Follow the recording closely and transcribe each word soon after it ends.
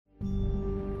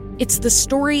It's the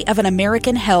story of an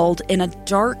American held in a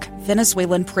dark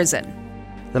Venezuelan prison.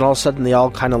 Then all of a sudden they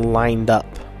all kind of lined up.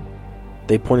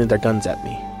 They pointed their guns at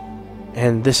me.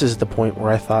 And this is the point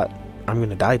where I thought, I'm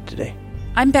going to die today.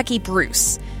 I'm Becky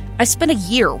Bruce. I spent a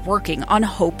year working on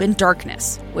Hope in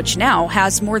Darkness, which now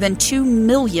has more than 2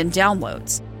 million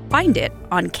downloads. Find it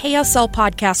on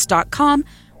kslpodcast.com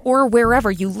or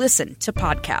wherever you listen to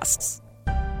podcasts.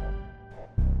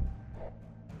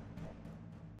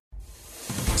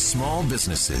 Small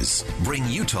businesses bring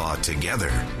Utah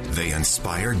together. They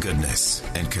inspire goodness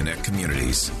and connect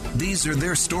communities. These are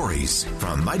their stories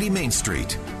from Mighty Main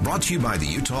Street, brought to you by the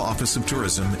Utah Office of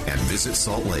Tourism and Visit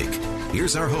Salt Lake.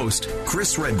 Here's our host,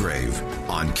 Chris Redgrave,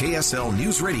 on KSL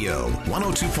News Radio,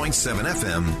 102.7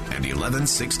 FM and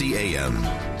 1160 AM.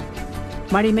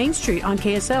 Mighty Main Street on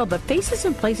KSL, the faces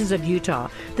and places of Utah.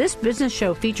 This business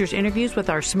show features interviews with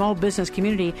our small business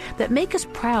community that make us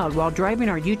proud while driving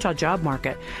our Utah job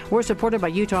market. We're supported by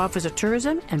Utah Office of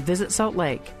Tourism and Visit Salt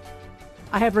Lake.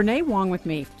 I have Renee Wong with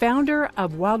me, founder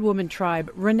of Wild Woman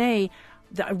Tribe. Renee,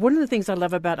 one of the things I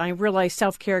love about, I realize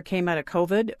self-care came out of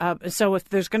COVID. So if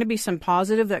there's going to be some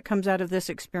positive that comes out of this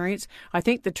experience, I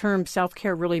think the term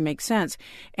self-care really makes sense.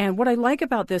 And what I like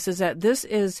about this is that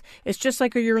it's just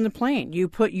like you're in the plane. You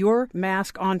put your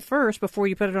mask on first before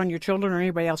you put it on your children or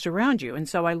anybody else around you. And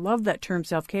so I love that term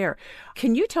self-care.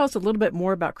 Can you tell us a little bit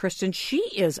more about Kristen?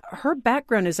 Her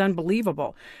background is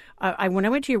unbelievable. When I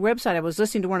went to your website, I was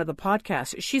listening to one of the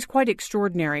podcasts. She's quite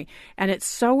extraordinary, and it's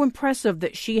so impressive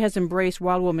that she has embraced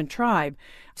Wild Woman Tribe,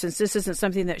 since this isn't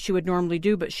something that she would normally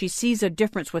do, but she sees a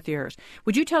difference with yours.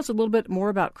 Would you tell us a little bit more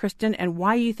about Kristen and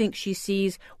why you think she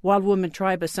sees Wild Woman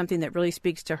Tribe as something that really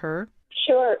speaks to her?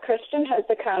 Sure. Kristen has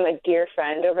become a dear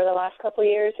friend over the last couple of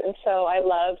years, and so I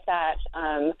love that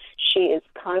she is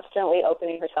constantly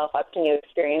opening herself up to new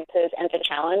experiences and to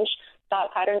challenge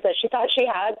thought patterns that she thought she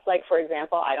had. Like, for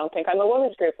example, I don't think I'm a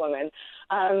women's group woman.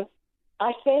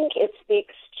 I think it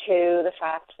speaks to the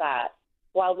fact that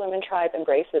Wild Women Tribe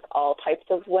embraces all types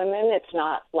of women. It's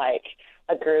not like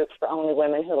a group for only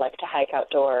women who like to hike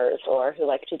outdoors or who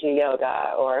like to do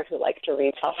yoga or who like to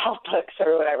read self-help books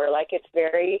or whatever. Like, it's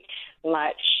very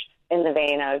much in the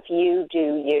vein of you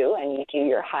do you and you do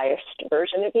your highest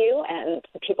version of you, and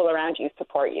the people around you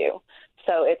support you.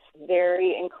 So it's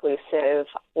very inclusive.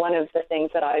 One of the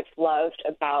things that I've loved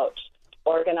about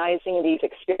organizing these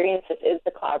experiences is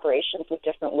the collaborations with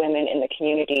different women in the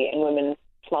community and women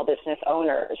small business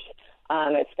owners.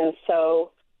 It's been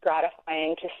so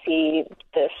gratifying to see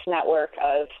this network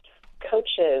of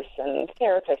coaches and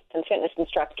therapists and fitness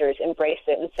instructors embrace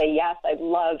it and say, yes, I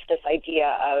love this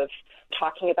idea of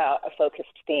talking about a focused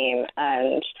theme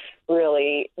and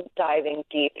really diving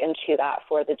deep into that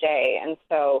for the day. And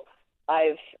so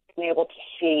I've been able to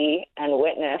see and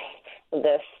witness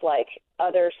this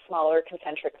other smaller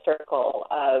concentric circle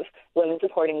of women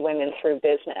supporting women through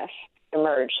business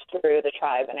emerge through the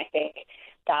tribe. And I think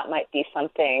that might be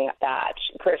something that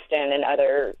Kristen and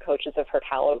other coaches of her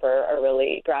caliber are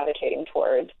really gravitating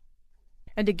towards.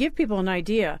 And to give people an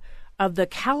idea of the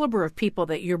caliber of people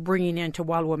that you're bringing into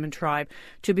Wild Woman Tribe,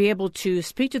 to be able to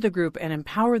speak to the group and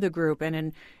empower the group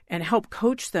and help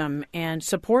coach them and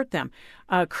support them.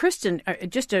 Kristen,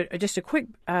 just a quick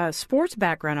sports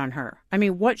background on her. I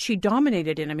mean, what she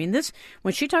dominated in. I mean,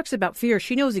 when she talks about fear,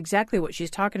 she knows exactly what she's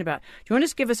talking about. Do you want to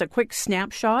just give us a quick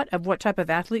snapshot of what type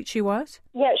of athlete she was?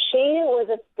 Yeah, she was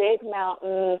a big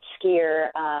mountain skier,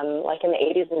 in the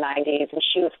 80s and 90s, and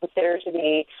she was considered to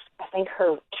be, I think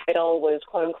her title was,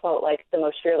 quote unquote, the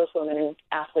most fearless woman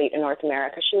athlete in North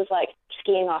America. She was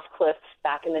skiing off cliffs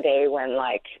back in the day when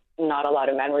not a lot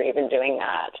of men were even doing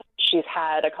that. She's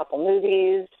had a couple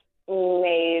movies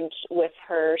made with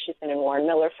her. She's been in Warren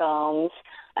Miller films.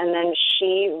 And then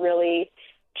she really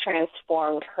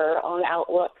transformed her own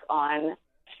outlook on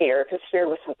fear, because fear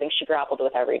was something she grappled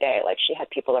with every day. She had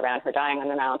people around her dying on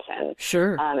the mountain.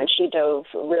 Sure. And she dove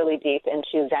really deep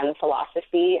into Zen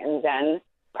philosophy and Zen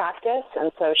practice.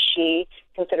 And so she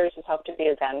considers herself to be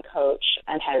a Zen coach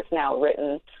and has now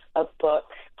written a book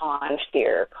on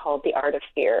fear called The Art of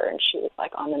Fear. And she was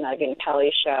on the Megyn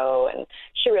Kelly show. And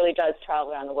she really does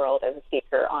travel around the world as a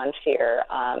speaker on fear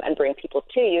and bring people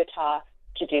to Utah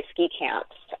to do ski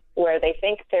camps where they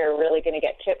think they're really going to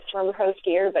get tips from a pro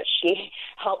skier, but she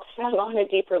helps them on a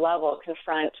deeper level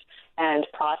confront and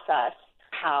process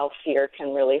how fear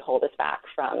can really hold us back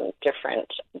from different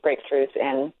breakthroughs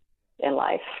in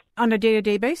life. On a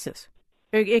day-to-day basis.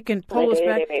 It can pull us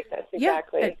back. Basis.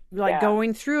 Exactly. Yeah,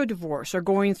 going through a divorce or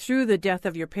going through the death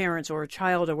of your parents or a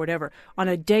child or whatever on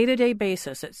a day-to-day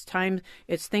basis. It's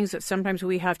things that sometimes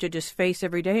we have to just face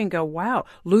every day and go, wow,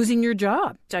 losing your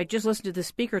job. I just listened to the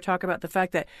speaker talk about the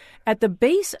fact that at the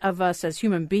base of us as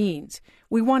human beings,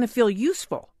 we want to feel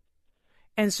useful.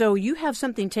 And so you have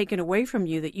something taken away from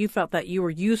you that you felt that you were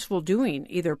useful doing,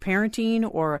 either parenting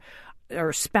or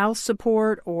spouse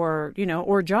support or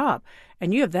a job,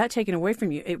 and you have that taken away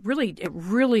from you. It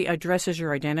really addresses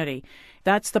your identity.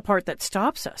 That's the part that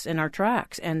stops us in our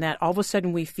tracks, and that all of a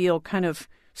sudden we feel kind of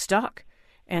stuck.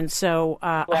 And so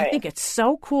I think it's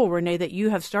so cool, Renee, that you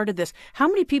have started this. How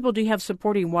many people do you have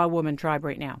supporting Wild Woman Tribe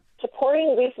right now?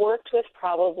 We've worked with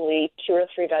probably 2 or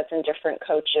 3 dozen different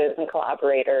coaches and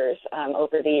collaborators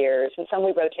over the years, and some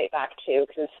we rotate back to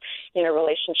because,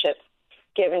 relationships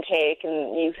give and take,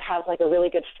 and you have like a really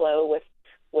good flow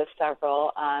with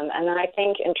several. And then I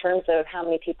think in terms of how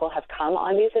many people have come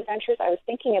on these adventures, I was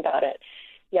thinking about it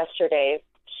yesterday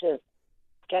to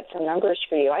get some numbers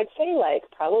for you. I'd say like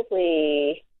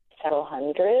probably several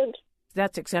hundred.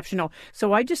 That's exceptional.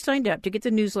 So I just signed up to get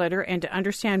the newsletter and to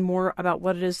understand more about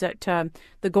what it is that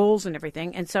the goals and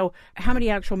everything. And so how many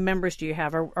actual members do you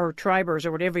have, or tribers,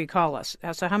 or whatever you call us?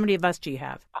 So how many of us do you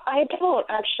have? I don't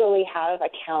actually have a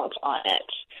count on it.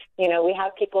 We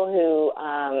have people who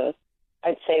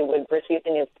I'd say would receive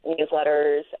the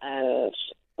newsletters and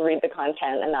read the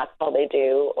content, and that's all they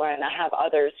do. And I have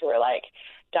others who are like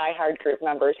diehard group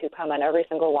members who come on every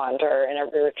single wander and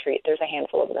every retreat. There's a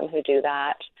handful of them who do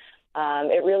that.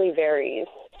 It really varies.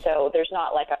 So there's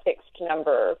not like a fixed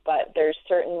number, but there's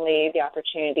certainly the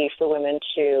opportunity for women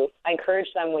to, I encourage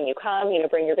them when you come,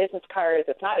 bring your business cards.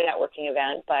 It's not a networking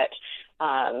event, but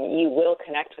you will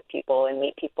connect with people and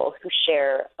meet people who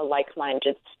share a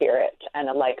like-minded spirit and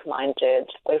a like-minded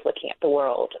way of looking at the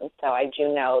world. And so I do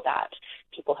know that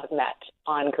people have met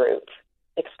on group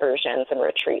excursions and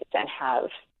retreats and have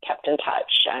kept in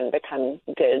touch and become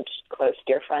good, close,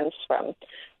 dear friends from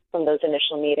those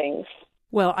initial meetings.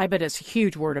 Well, I bet it's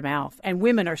huge word of mouth. And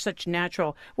women are such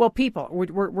natural, people,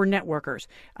 we're networkers.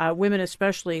 Women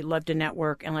especially love to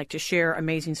network and like to share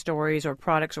amazing stories or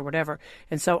products or whatever.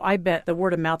 And so I bet the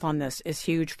word of mouth on this is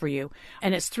huge for you.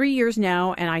 And it's 3 years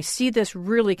now, and I see this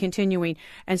really continuing.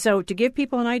 And so to give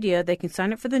people an idea, they can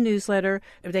sign up for the newsletter.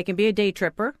 They can be a day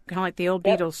tripper, kind of like the old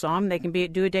Beatles song. They can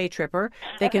do a day tripper.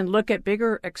 They can look at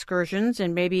bigger excursions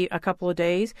and maybe a couple of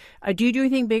days. Do you do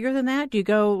anything bigger than that? Do you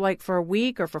go like for a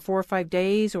week or for 4 or 5 days?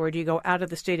 Or do you go out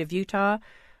of the state of Utah?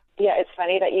 Yeah, it's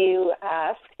funny that you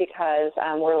ask because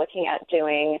we're looking at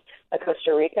doing a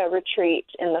Costa Rica retreat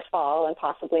in the fall and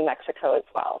possibly Mexico as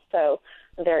well. So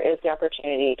there is the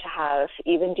opportunity to have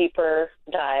even deeper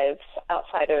dives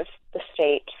outside of the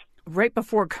state. Right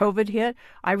before COVID hit,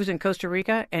 I was in Costa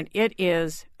Rica, and it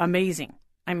is amazing.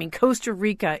 I mean, Costa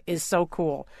Rica is so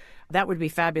cool. That would be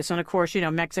fabulous. And, of course,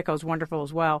 Mexico is wonderful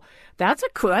as well. That's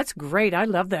great. I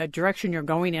love the direction you're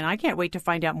going in. I can't wait to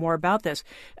find out more about this.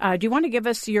 Do you want to give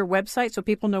us your website so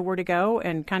people know where to go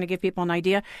and kind of give people an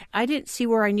idea? I didn't see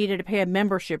where I needed to pay a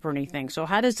membership or anything. So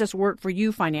how does this work for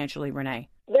you financially, Renee?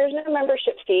 There's no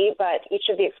membership fee, but each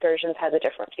of the excursions has a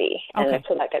different fee. Okay. And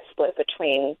so that gets split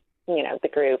between, the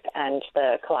group and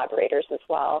the collaborators as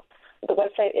well. The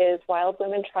website is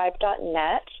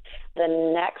wildwomentribe.net. The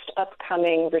next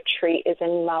upcoming retreat is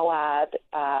in Moab,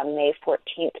 May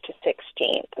 14th to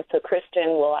 16th. And so Kristen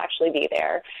will actually be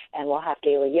there, and we'll have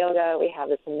daily yoga. We have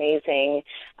this amazing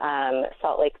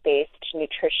Salt Lake-based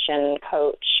nutrition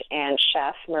coach and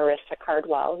chef, Marissa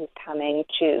Cardwell, who's coming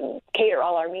to cater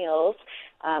all our meals.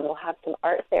 We'll have some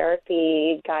art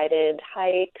therapy, guided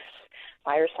hikes,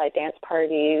 fireside dance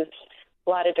parties, a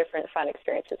lot of different fun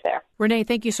experiences there. Renee,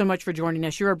 thank you so much for joining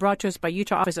us. You are brought to us by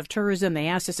Utah Office of Tourism. They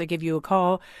asked us to give you a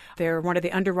call. They're one of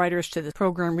the underwriters to the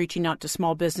program Reaching Out to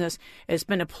Small Business. It's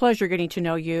been a pleasure getting to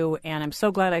know you, and I'm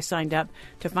so glad I signed up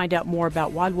to find out more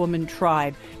about Wild Woman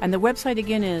Tribe. And the website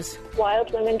again is?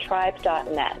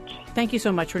 wildwomentribe.net. Thank you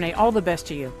so much, Renee. All the best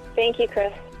to you. Thank you,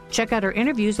 Chris. Check out our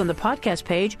interviews on the podcast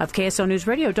page of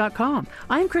KSLNewsRadio.com.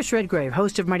 I'm Chris Redgrave,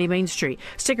 host of Mighty Main Street.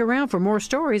 Stick around for more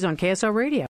stories on KSL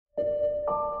Radio.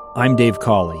 I'm Dave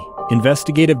Cawley,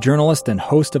 investigative journalist and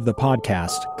host of the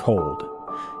podcast Cold.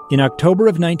 In October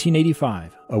of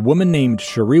 1985, a woman named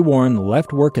Cherie Warren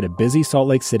left work at a busy Salt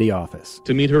Lake City office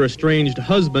to meet her estranged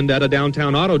husband at a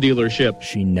downtown auto dealership.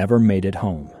 She never made it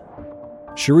home.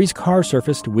 Cherie's car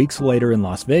surfaced weeks later in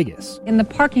Las Vegas. In the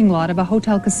parking lot of a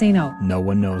hotel casino. No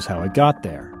one knows how it got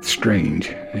there. Strange.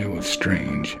 It was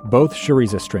strange. Both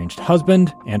Cherie's estranged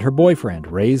husband and her boyfriend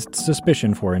raised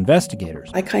suspicion for investigators.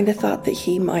 I kind of thought that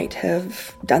he might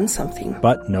have done something.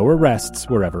 But no arrests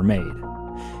were ever made.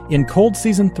 In Cold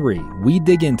Season 3, we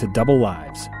dig into double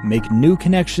lives, make new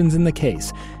connections in the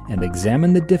case, and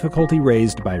examine the difficulty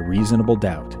raised by reasonable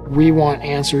doubt. We want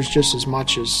answers just as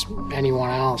much as anyone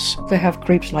else. They have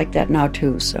creeps like that now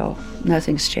too, so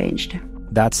nothing's changed.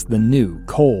 That's the new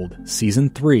Cold Season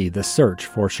 3, The Search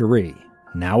for Cherie.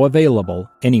 Now available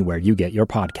anywhere you get your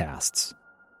podcasts.